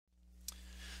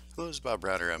Hello, this is Bob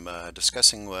Browder. I'm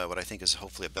discussing what I think is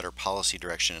hopefully a better policy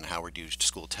direction in how we do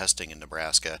school testing in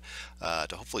Nebraska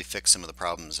to hopefully fix some of the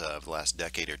problems of the last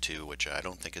decade or two, which I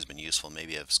don't think has been useful,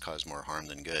 maybe has caused more harm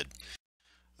than good.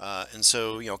 A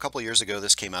couple of years ago,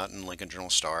 this came out in Lincoln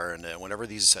Journal-Star, and whenever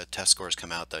these test scores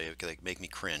come out, they make me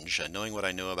cringe. Knowing what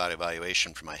I know about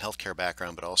evaluation from my healthcare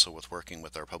background, but also with working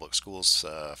with our public schools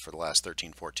for the last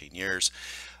 13, 14 years,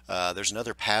 there's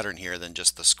another pattern here than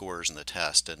just the scores and the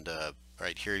test. And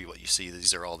right here, what you see,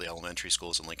 these are all the elementary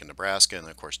schools in Lincoln, Nebraska, and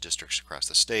of course districts across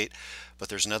the state. But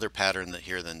there's another pattern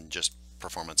here than just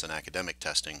performance and academic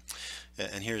testing,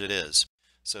 and here it is.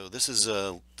 So this is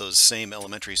those same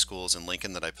elementary schools in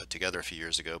Lincoln that I put together a few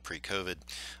years ago, pre-COVID.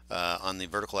 On the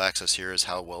vertical axis here is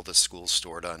how well the school's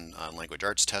stored on language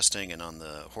arts testing, and on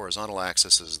the horizontal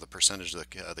axis is the percentage of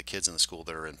the kids in the school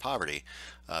that are in poverty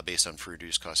based on free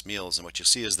reduced cost meals. And what you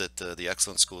see is that the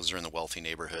excellent schools are in the wealthy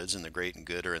neighborhoods, and the great and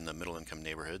good are in the middle income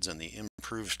neighborhoods, and the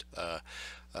improved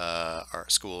our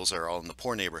schools are all in the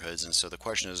poor neighborhoods. And so the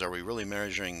question is, are we really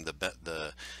measuring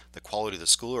the quality of the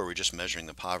school, or are we just measuring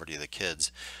the poverty of the kids?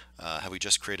 Have we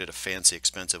just created a fancy,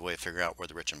 expensive way of figuring out where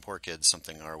the rich and poor kids,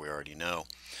 something we already know?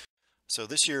 So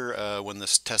this year, when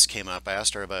this test came up, I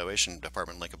asked our evaluation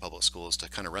department in Lincoln Public Schools to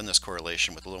kind of run this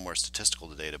correlation with a little more statistical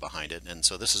data behind it. And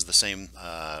so this is the same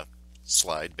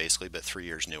slide basically, but 3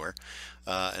 years newer.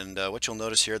 What you'll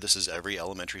notice here, this is every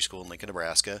elementary school in Lincoln,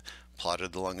 Nebraska,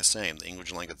 plotted along the same. The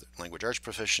English language arts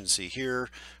proficiency here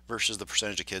versus the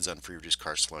percentage of kids on free reduced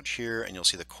cost lunch here, and you'll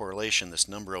see the correlation, this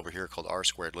number over here called R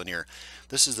squared linear.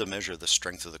 This is the measure of the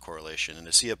strength of the correlation, and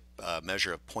to see a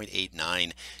measure of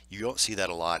 0.89, you don't see that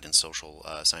a lot in social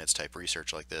science type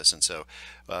research like this. And so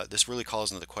this really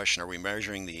calls into the question, are we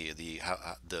measuring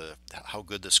how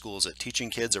good the school is at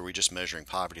teaching kids, or are we just measuring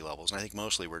poverty levels? And I think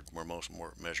mostly we're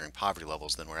more measuring poverty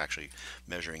levels than we're actually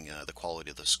measuring the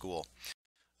quality of the school.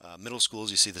 Middle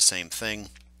schools, you see the same thing,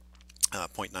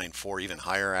 0.94, even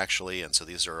higher actually, and so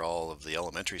these are all of the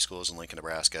elementary schools in Lincoln,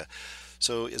 Nebraska.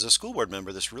 So as a school board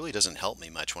member, this really doesn't help me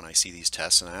much when I see these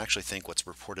tests, and I actually think what's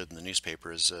reported in the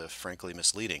newspaper is frankly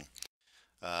misleading.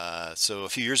 So a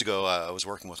few years ago, I was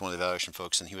working with one of the evaluation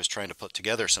folks, and he was trying to put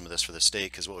together some of this for the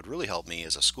state, because what would really help me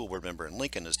as a school board member in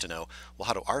Lincoln is to know, well,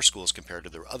 how do our schools compare to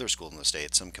the other schools in the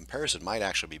state? Some comparison might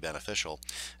actually be beneficial,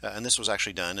 and this was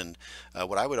actually done. And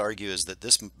what I would argue is that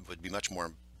this would be much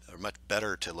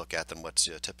better to look at than what's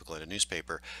typical in a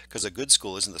newspaper, because a good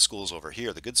school isn't the schools over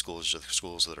here. The good schools are the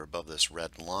schools that are above this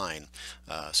red line.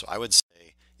 So I would say,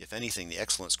 if anything, the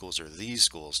excellent schools are these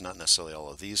schools, not necessarily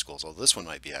all of these schools. Although this one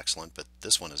might be excellent, but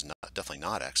this one is definitely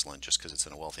not excellent just because it's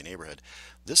in a wealthy neighborhood.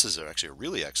 This is actually a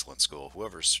really excellent school.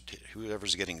 Whoever's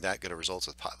getting that good of results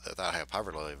with that high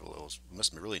poverty levels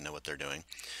must really know what they're doing.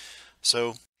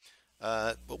 So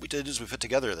what we did is we put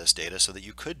together this data so that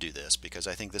you could do this, because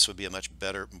I think this would be a much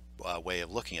better way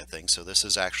of looking at things. So this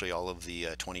is actually all of the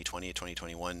 2020,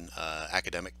 2021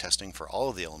 academic testing for all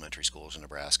of the elementary schools in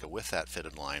Nebraska with that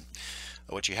fitted line.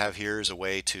 What you have here is a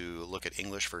way to look at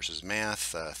English versus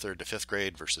math, 3rd to 5th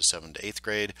grade versus 7th to 8th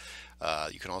grade.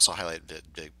 You can also highlight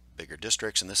bigger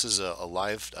districts, and this is a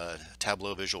live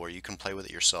Tableau visual where you can play with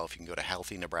it yourself. You can go to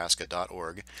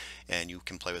healthynebraska.org and you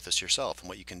can play with this yourself. And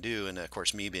what you can do, and of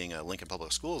course me being a Lincoln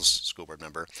Public Schools school board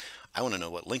member, I want to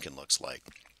know what Lincoln looks like.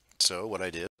 So what I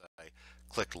did, I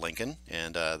clicked Lincoln,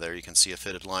 and there you can see a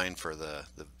fitted line for the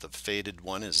faded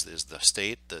one is the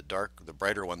state, the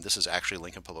brighter one, this is actually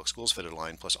Lincoln Public Schools fitted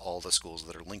line plus all the schools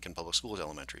that are Lincoln Public Schools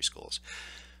elementary schools.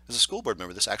 As a school board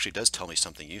member, this actually does tell me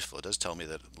something useful. It does tell me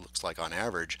that it looks like on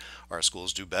average our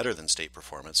schools do better than state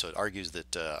performance. So it argues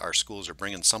that our schools are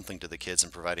bringing something to the kids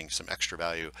and providing some extra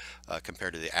value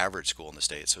compared to the average school in the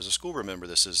state. So as a school board member,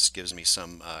 gives me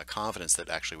some confidence that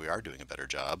actually we are doing a better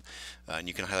job. And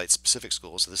you can highlight specific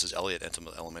schools. So this is Elliott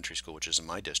Elementary School, which is in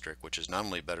my district, which is not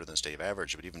only better than state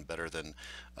average, but even better than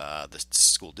the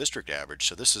school district average.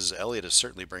 So Elliott is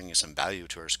certainly bringing some value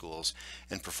to our schools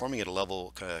and performing at a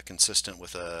level consistent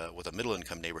with a middle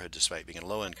income neighborhood despite being a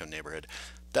low income neighborhood.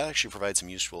 That actually provides some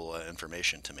useful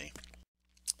information to me.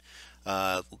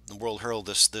 The World Herald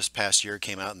this past year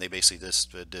came out, and they basically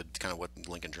did kind of what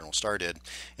Lincoln Journal-Star did.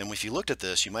 And if you looked at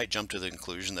this, you might jump to the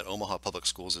conclusion that Omaha Public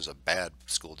Schools is a bad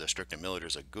school district and Millard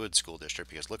is a good school district,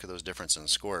 because look at those differences in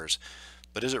scores.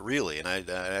 But is it really? And I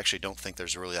actually don't think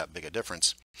there's really that big a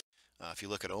difference. If you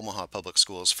look at Omaha Public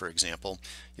Schools, for example,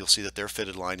 you'll see that their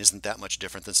fitted line isn't that much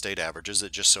different than state averages.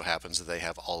 It just so happens that they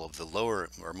have all of the lower,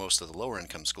 or most of the lower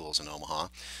income schools in Omaha.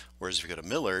 Whereas if you go to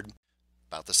Millard,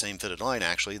 about the same fitted line,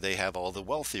 actually, they have all the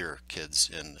wealthier kids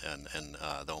in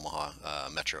the Omaha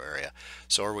metro area.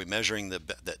 So are we measuring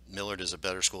that Millard is a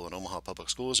better school than Omaha Public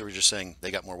Schools, or are we just saying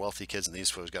they got more wealthy kids and these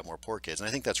folks got more poor kids? And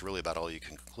I think that's really about all you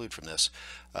can conclude from this,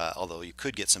 although you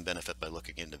could get some benefit by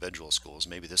looking at individual schools.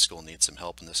 Maybe this school needs some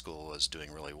help and this school is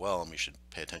doing really well, and we should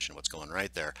pay attention to what's going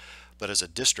right there. But as a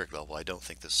district level, I don't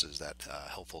think this is that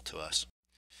helpful to us.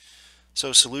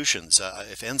 So solutions,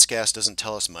 if NSCAS doesn't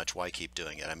tell us much, why keep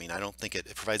doing it? I mean, I don't think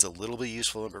it provides a little bit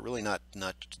useful, but really not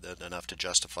enough to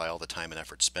justify all the time and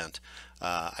effort spent.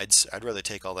 I'd rather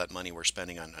take all that money we're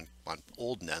spending on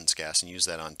old NSCAS and use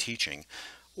that on teaching,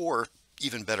 or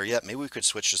even better yet, maybe we could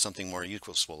switch to something more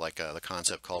useful, like the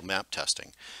concept called MAP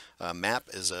testing. MAP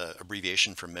is an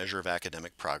abbreviation for Measure of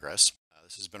Academic Progress.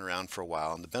 This has been around for a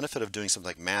while, and the benefit of doing something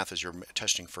like math is you're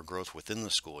testing for growth within the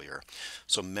school year.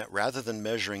 So rather than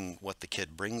measuring what the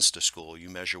kid brings to school, you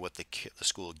measure what the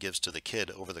school gives to the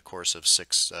kid over the course of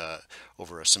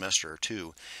over a semester or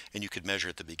two. And you could measure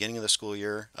at the beginning of the school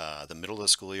year, the middle of the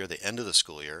school year, the end of the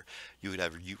school year. You would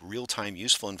have real-time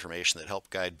useful information that help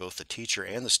guide both the teacher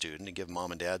and the student and give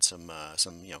mom and dad some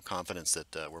confidence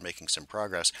that we're making some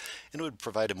progress. And it would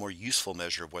provide a more useful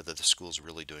measure of whether the school is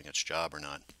really doing its job or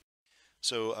not.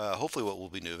 So hopefully what we'll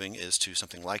be moving is to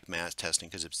something like math testing,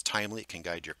 because it's timely, it can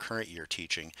guide your current year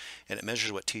teaching, and it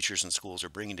measures what teachers and schools are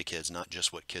bringing to kids, not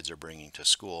just what kids are bringing to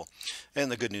school.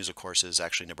 And the good news, of course, is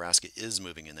actually Nebraska is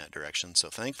moving in that direction. So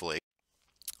thankfully,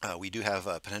 we do have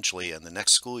potentially in the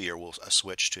next school year we'll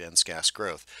switch to NSCAS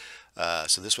growth.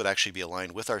 So this would actually be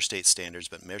aligned with our state standards,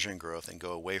 but measuring growth, and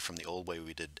go away from the old way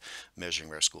we did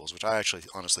measuring our schools, which I actually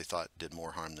honestly thought did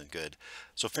more harm than good.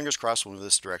 So fingers crossed we'll move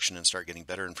this direction and start getting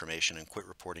better information and quit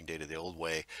reporting data the old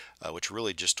way, which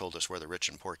really just told us where the rich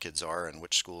and poor kids are and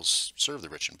which schools serve the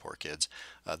rich and poor kids.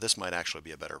 This might actually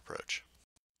be a better approach.